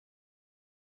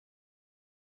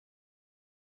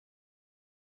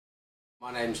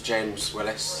My name's James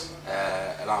Willis,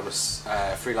 and I'm a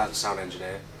freelance sound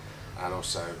engineer and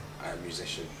also a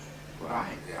musician.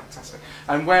 Right, yeah. Fantastic.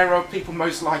 And where are people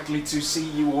most likely to see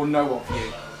you or know of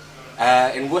you?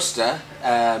 In Worcester,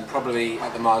 probably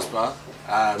at the Mars Bar.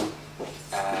 I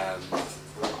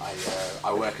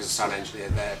work as a sound engineer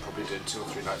there, probably doing 2 or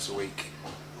 3 nights a week.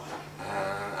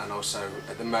 And also,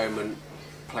 at the moment,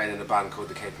 playing in a band called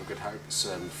the Cape of Good Hope.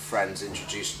 Some friends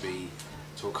introduced me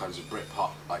to all kinds of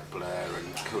Britpop like Blur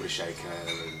and Cooler Shaker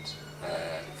and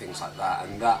things like that.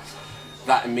 And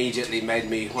that immediately made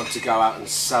me want to go out and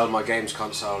sell my games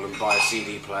console and buy a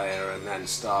CD player and then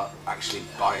start actually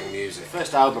buying music. The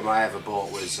first album I ever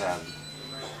bought was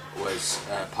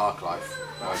Park Life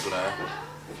by Blur,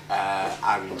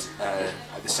 and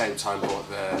at the same time bought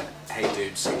the Hey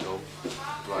Dude single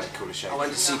by Cooler Shaker. I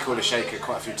went to see Cooler Shaker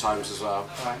quite a few times as well.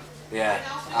 Right. Yeah,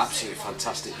 absolutely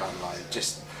fantastic band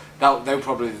live. They were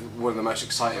probably one of the most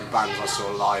exciting bands I saw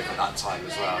live at that time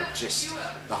as well. Just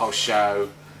the whole show,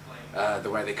 the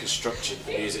way they constructed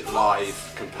the music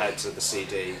live compared to the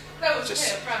CD, I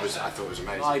thought it was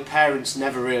amazing. My parents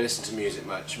never really listened to music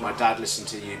much. My dad listened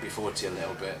to UB40 a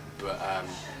little bit, but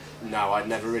no, I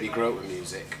never really grew up with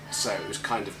music. So it was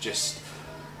kind of just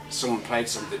someone played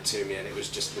something to me, and it was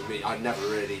just for me. I never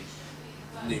really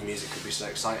knew music could be so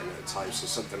exciting at the time. So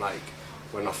something like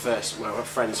when my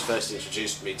friends first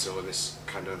introduced me to all this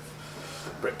kind of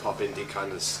Britpop indie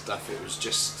kind of stuff, it was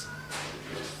just,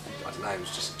 I don't know, it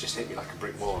was just hit me like a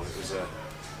brick wall. It was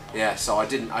yeah. So I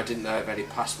didn't know of any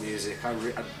past music. I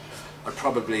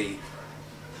probably,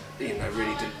 really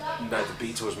didn't know the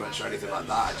Beatles much or anything like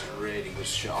that. I just really was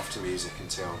shut off to music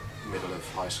until middle of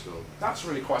high school. That's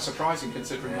really quite surprising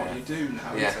considering what you do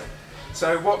now, yeah. Isn't it?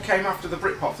 So what came after the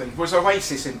Britpop thing? Was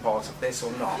Oasis in part of this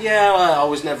or not? Yeah, well, I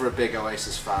was never a big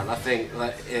Oasis fan. I think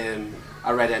that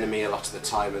I read Enemy a lot of the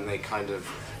time, and they kind of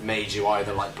made you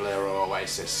either like Blur or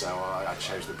Oasis, so I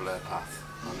chose the Blur path,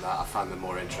 and I found them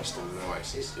more interesting than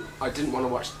Oasis. I didn't want to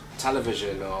watch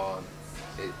television, or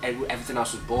everything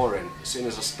else was boring. As soon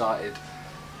as I started,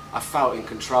 I felt in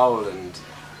control and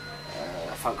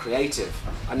I felt creative.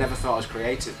 I never thought I was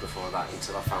creative before that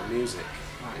until I found music.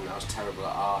 I was terrible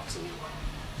at art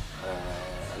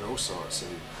and all sorts,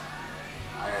 and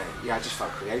I just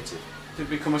felt creative. Did it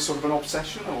become a sort of an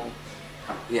obsession, or?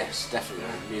 Yes, definitely.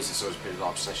 Music's always been an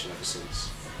obsession ever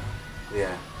since.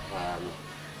 Yeah,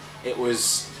 it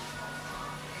was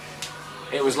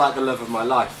like the love of my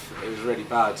life. It was really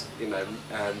bad,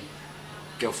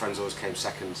 girlfriends always came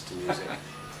second to music.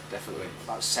 Definitely.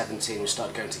 About 17, we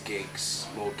started going to gigs,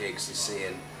 more gigs and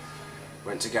seeing.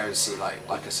 Went to go and see, like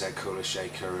I said, Cooler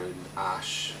Shaker and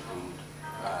Ash and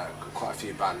quite a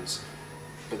few bands.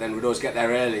 But then we'd always get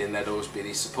there early, and there'd always be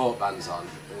these support bands on,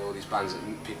 and all these bands that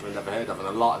people had never heard of, and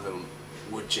a lot of them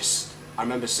would just. I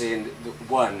remember seeing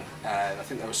one, I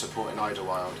think they were supporting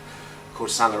Idlewild,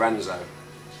 called San Lorenzo,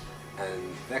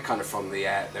 and they're kind of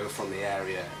they were from the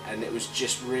area, and it was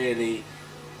just really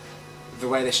the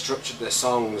way they structured their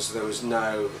songs. There was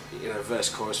no, verse,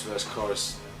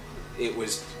 chorus. It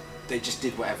was. They just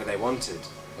did whatever they wanted.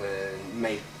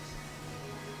 They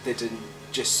didn't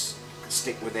just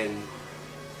stick within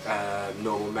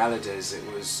normal melodies. It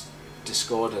was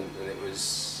discordant, and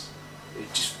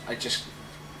I just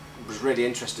was really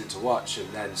interested to watch.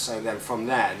 And then from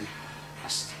then,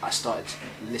 I started to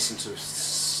listen to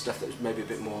stuff that was maybe a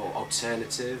bit more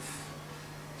alternative,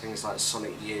 things like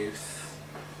Sonic Youth,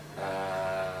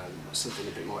 something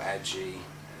a bit more edgy,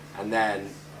 and then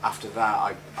after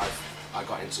that I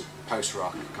got into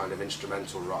post-rock, kind of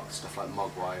instrumental rock, stuff like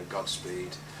Mogwai,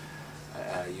 Godspeed,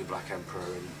 You Black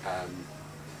Emperor, and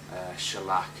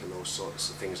Shellac, and all sorts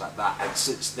of things like that. And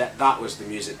since that was the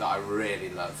music that I really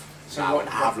love now, and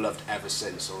have loved ever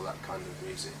since, all that kind of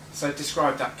music. So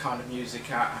describe that kind of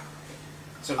music.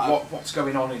 What's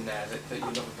going on in there that you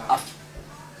love about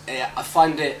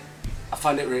it?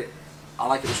 I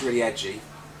like it. It's really edgy,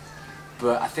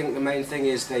 but I think the main thing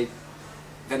is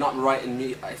they're not writing.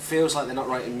 It feels like they're not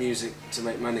writing music to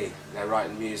make money. They're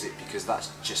writing music because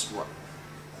that's just what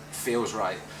feels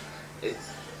right.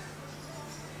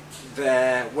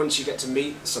 Once you get to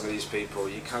meet some of these people,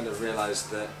 you kind of realise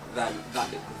that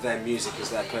their music is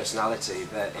their personality.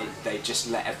 They just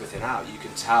let everything out. You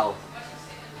can tell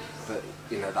that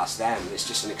that's them. It's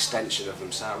just an extension of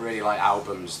themselves. I really like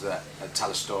albums that tell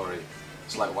a story.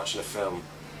 It's like watching a film.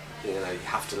 You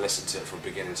have to listen to it from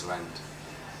beginning to end.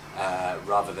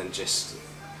 Rather than just,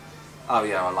 oh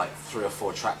yeah, I like 3 or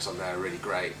 4 tracks on there are really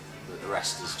great, but the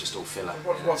rest is just all filler.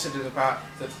 What's it about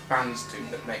the bands do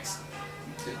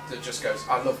that just goes,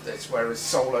 I love this, whereas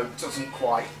solo doesn't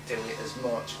quite do it as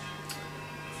much?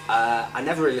 I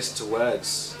never really listen to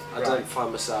words. I Right. don't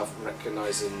find myself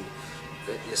recognising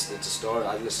listening to story.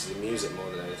 I listen to music more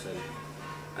than anything,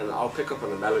 and I'll pick up on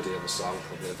the melody of a song,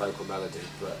 probably a vocal melody.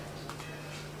 But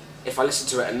if I listen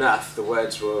to it enough, the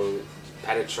words will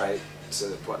penetrate to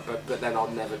the point. But then I'll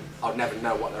never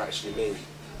know what they actually mean.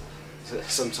 So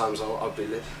sometimes I'll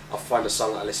find a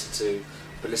song that I listen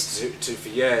to for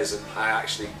years, and I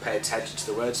actually pay attention to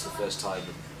the words the first time.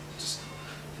 And just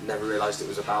never realised it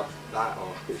was about that,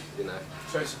 or you know.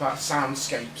 So it's about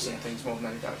soundscapes and things more than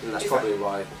anything. And that's probably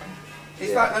why.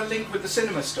 Is that a link with the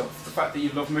cinema stuff? The fact that you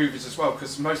love movies as well,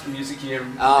 because most of the music here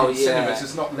in Oh, cinemas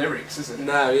is not lyrics, is it?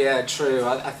 No, yeah, true.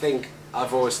 I think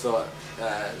I've always thought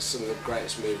some of the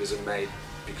greatest movies are made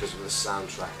because of the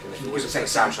soundtrack, and if it wasn't for the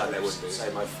soundtrack, there wouldn't be.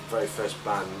 Say my very first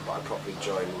band that I properly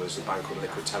joined was a band called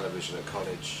Liquid Television at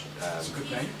college. That's a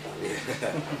good name.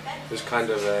 Yeah. It was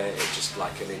kind of just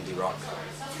like an indie rock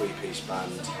three-piece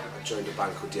band. I joined a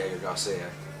band called Diego Garcia,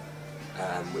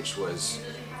 which was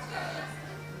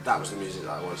that was the music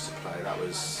that I wanted to play. That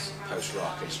was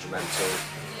post-rock, instrumental,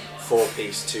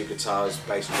 four-piece, two guitars,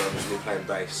 bass and drums, me playing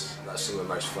bass. That's some of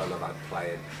the most fun I've had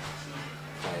playing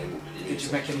music. Did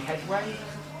you make any headway?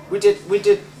 We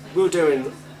were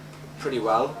doing pretty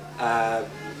well.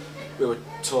 We were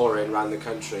touring around the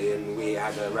country, and we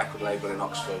had a record label in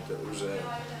Oxford that was a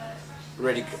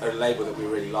label that we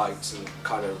really liked and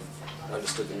kind of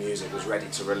understood the music, was ready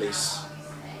to release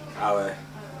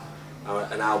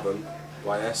an album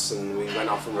by us, and we went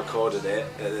off and recorded it.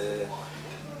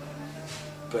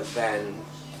 But then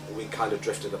we kind of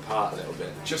drifted apart a little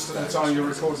bit. Just at the time you were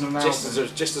recording an album?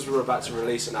 Just as we were about to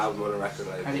release an album on a record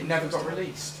label. And it never got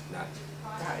released? No.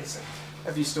 That is it.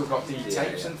 Have you still got the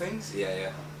tapes and things?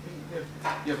 Yeah.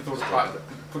 You ever thought about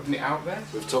putting it out there?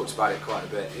 We've talked about it quite a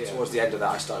bit. Yeah. Towards the end of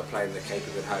that, I started playing the Cape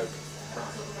of Good Hope.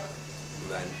 And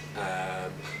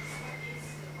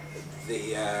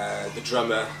then the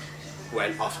drummer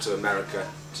went off to America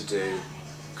to do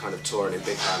kind of touring in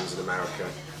big bands in America,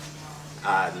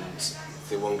 and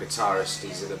the one guitarist,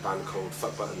 he's in a band called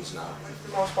Fuck Buttons now.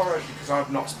 Last borrowed because I've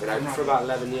not been out for about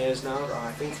 11 years now. Right.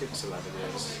 I think it's 11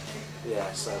 years.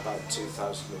 Yeah, so about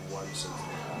 2001, something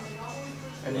like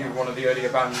that. And you were one of the earlier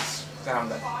bands down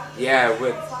there? Yeah,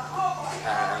 we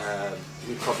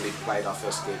probably played our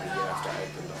first gig the year after it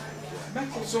opened, I think. Yeah.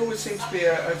 Metal's always seems to be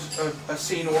a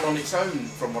scene all on its own,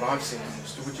 from what I've seen.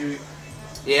 Would you?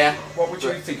 Yeah. What would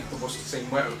you think of the Worcester scene?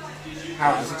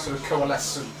 How does it sort of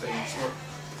coalesce and things?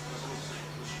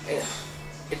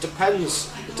 It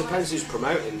depends. It depends who's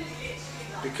promoting.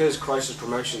 Because Crisis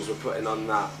Promotions were putting on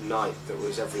that night that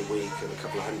was every week, and a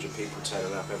couple of hundred people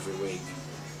turning up every week,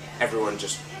 everyone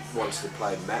just wanted to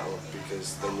play metal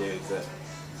because they knew that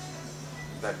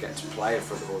they'd get to play in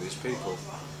front of all these people.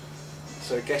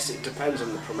 So I guess it depends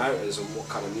on the promoters and what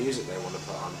kind of music they want to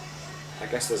put on. I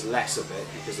guess there's less of it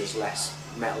because there's less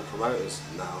metal promoters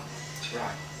now.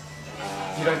 Right.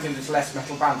 You don't think there's less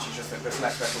metal bands, you just think there's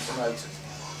less metal promoters?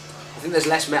 I think there's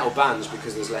less metal bands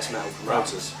because there's less metal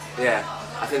promoters. Right. Yeah,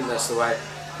 I think that's the way.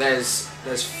 There's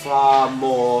far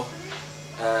more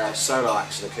solo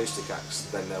acts and acoustic acts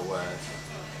than there were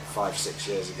 5-6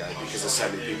 years ago because there's so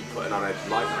many people putting on open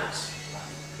mic nights.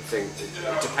 I think it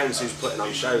depends who's putting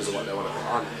on shows and what they want to put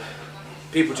on.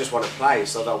 People just want to play,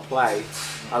 so they'll play.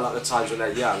 A lot of the times when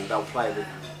they're young, they'll play with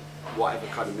whatever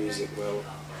kind of music will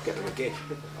get them a gig.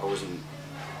 I wasn't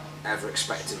ever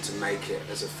expected to make it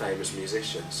as a famous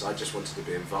musician, so I just wanted to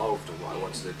be involved in what I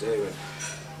wanted to do. And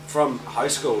from high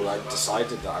school, I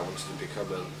decided that I wanted to become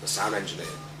a sound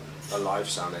engineer, a live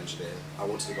sound engineer. I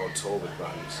wanted to go on tour with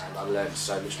bands, and I learned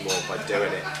so much more by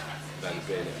doing it than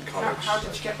being in college. How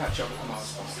did you get that job at the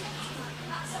Mars?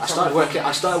 I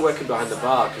started working behind the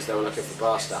bar because they were looking for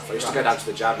bar staff. I used to go down to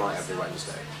the Jab Night every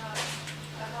Wednesday,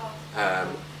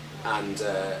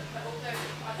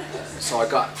 so I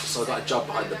got a job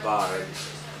behind the bar, and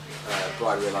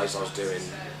Brian realised I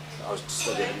was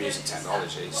studying music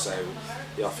technology, so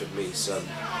he offered me some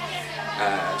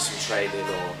training,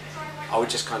 or I would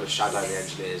just kind of shadow the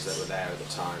engineers that were there at the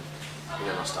time. And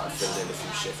then I started filling in a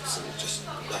few shifts, and it just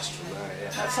progressed from there.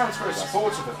 Yeah. That sounds very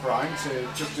supportive of Brian to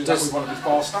just do that with one of his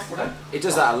bar staff, wouldn't it? It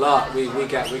does that a lot. We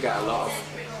get a lot of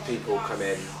people come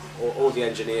in. All the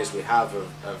engineers we have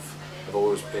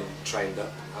always been trained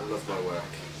up. I love my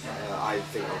work. I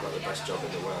think I've got the best job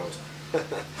in the world.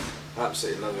 I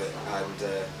absolutely love it, and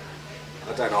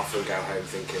I don't often go home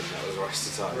thinking that was a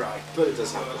waste of time. Right. But it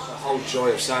does happen. The whole joy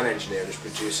of sound engineering is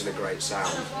producing a great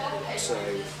sound. So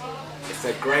if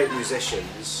they're great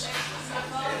musicians,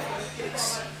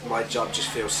 my job just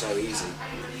feels so easy.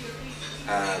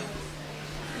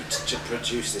 To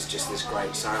produce this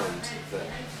great sound that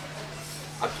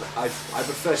I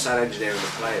prefer sound engineering than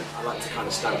playing. I like to kind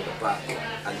of stand at the back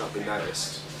and not be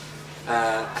noticed.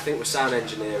 I think with sound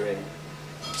engineering,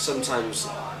 sometimes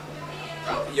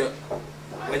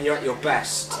when you're at your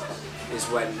best is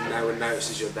when no one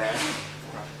notices you're there.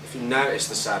 If you notice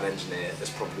the sound engineer, there's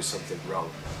probably something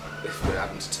wrong. If you're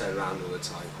having to turn around all the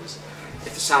time, because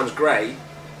if the sound's great,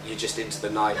 you're just into the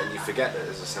night and you forget that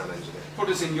there's a sound engineer. Put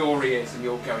us in your ears and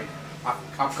you're going,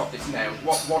 I've got this now.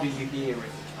 What are you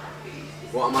hearing?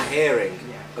 What am I hearing?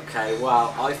 Yeah. Okay,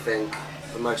 well, I think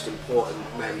the most important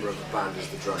member of the band is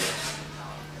the drummer,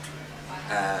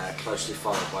 closely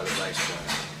followed by the bass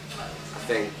player. I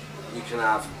think you can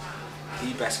have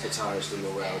the best guitarist in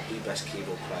the world, the best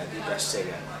keyboard player, the best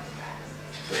singer,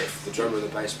 but if the drummer and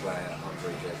the bass player aren't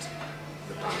very good,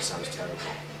 the band sounds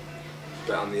terrible.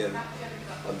 But on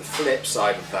the flip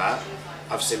side of that,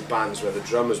 I've seen bands where the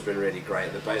drummer's been really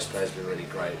great, the bass player's been really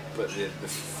great, but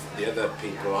the other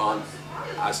people aren't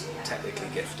as technically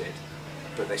gifted,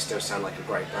 but they still sound like a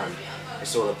great band.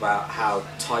 It's all about how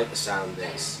tight the sound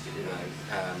is, you know,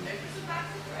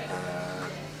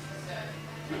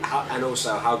 and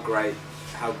also how good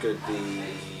the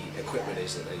equipment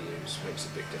is that they use makes a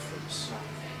big difference.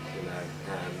 You know,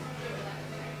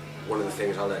 one of the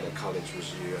things I learned at college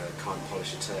was you can't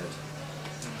polish a turd.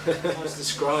 How to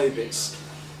describe it?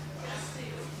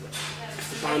 If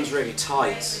the band's really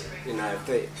tight, you know,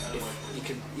 if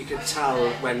you could tell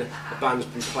when a band's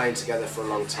been playing together for a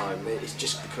long time, it's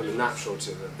just becoming natural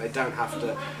to them. They don't have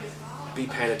to be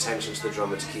paying attention to the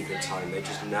drummer to keep in time. They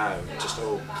just know. It just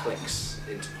all clicks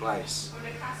into place.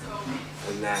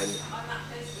 And then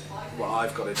what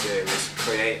I've got to do is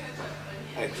create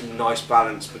a nice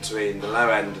balance between the low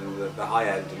end and the high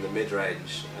end and the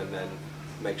mid-range, and then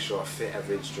make sure I fit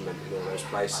every instrument in all those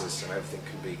places so everything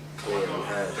can be clear and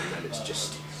heard, and then it's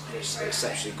just an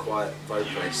exceptionally quiet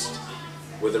vocalist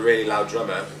with a really loud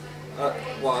drummer.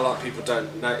 What a lot of people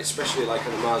don't know, especially like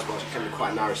on the Mars Bar, it can be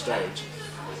quite a narrow stage.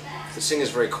 The singer's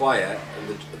very quiet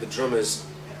and the drummer's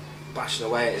bashing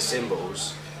away at his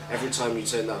cymbals. Every time you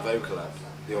turn that vocal up,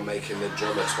 you're making the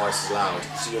drummer twice as loud,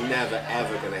 so you're never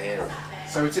ever going to hear him.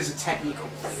 So it is a technical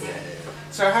thing. Yeah.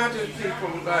 So how do people?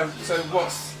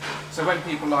 So when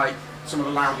people like some of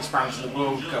the loudest bands in the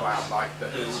world go out, like the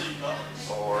Who,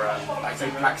 or like say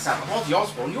Black Sabbath, Ozzy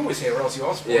Osbourne, you always hear Ozzy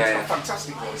Osbourne. Yeah, He's got a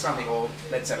fantastic voice, something, or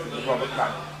Led Zeppelin, the Robert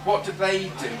Plant. What do they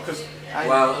do? Because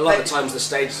well, a lot of the times the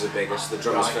stages are bigger, so the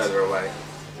drummer's further away.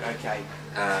 Okay.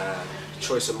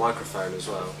 Choice of microphone as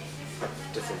well.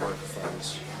 Different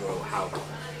microphones will help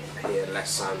hear less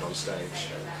sound on stage.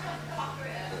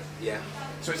 Yeah.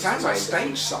 So it sounds like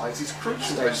stage size is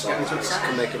crucial. Stage size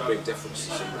can make a big difference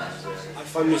to some bands. Yeah. I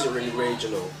find music really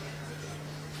regional,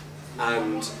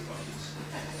 and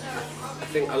I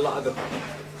think a lot of the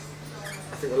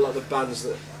bands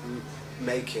that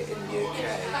make it in the UK,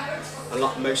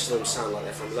 most of them sound like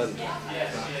they're from London.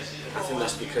 I think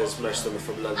that's because most of them are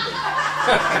from London.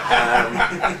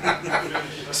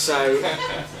 So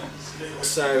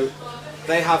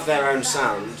they have their own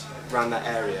sound around that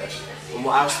area, and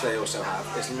what else they also have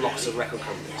is lots of record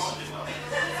companies.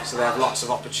 So they have lots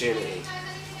of opportunity.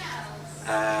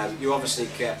 You obviously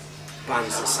get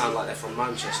bands that sound like they're from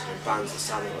Manchester and bands that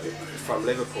sound like they're from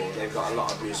Liverpool. They've got a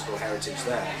lot of musical heritage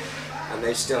there, and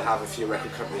they still have a few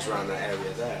record companies around that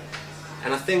area there.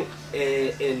 And I think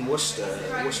in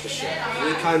Worcestershire,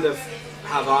 we kind of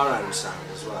have our own sound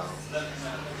as well.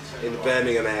 In the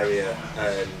Birmingham area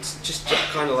and just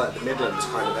kind of like the Midlands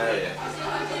kind of area.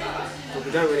 But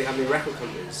we don't really have any record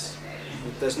companies.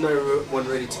 There's no one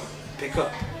really to pick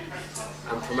up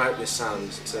and promote this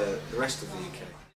sound to the rest of the UK.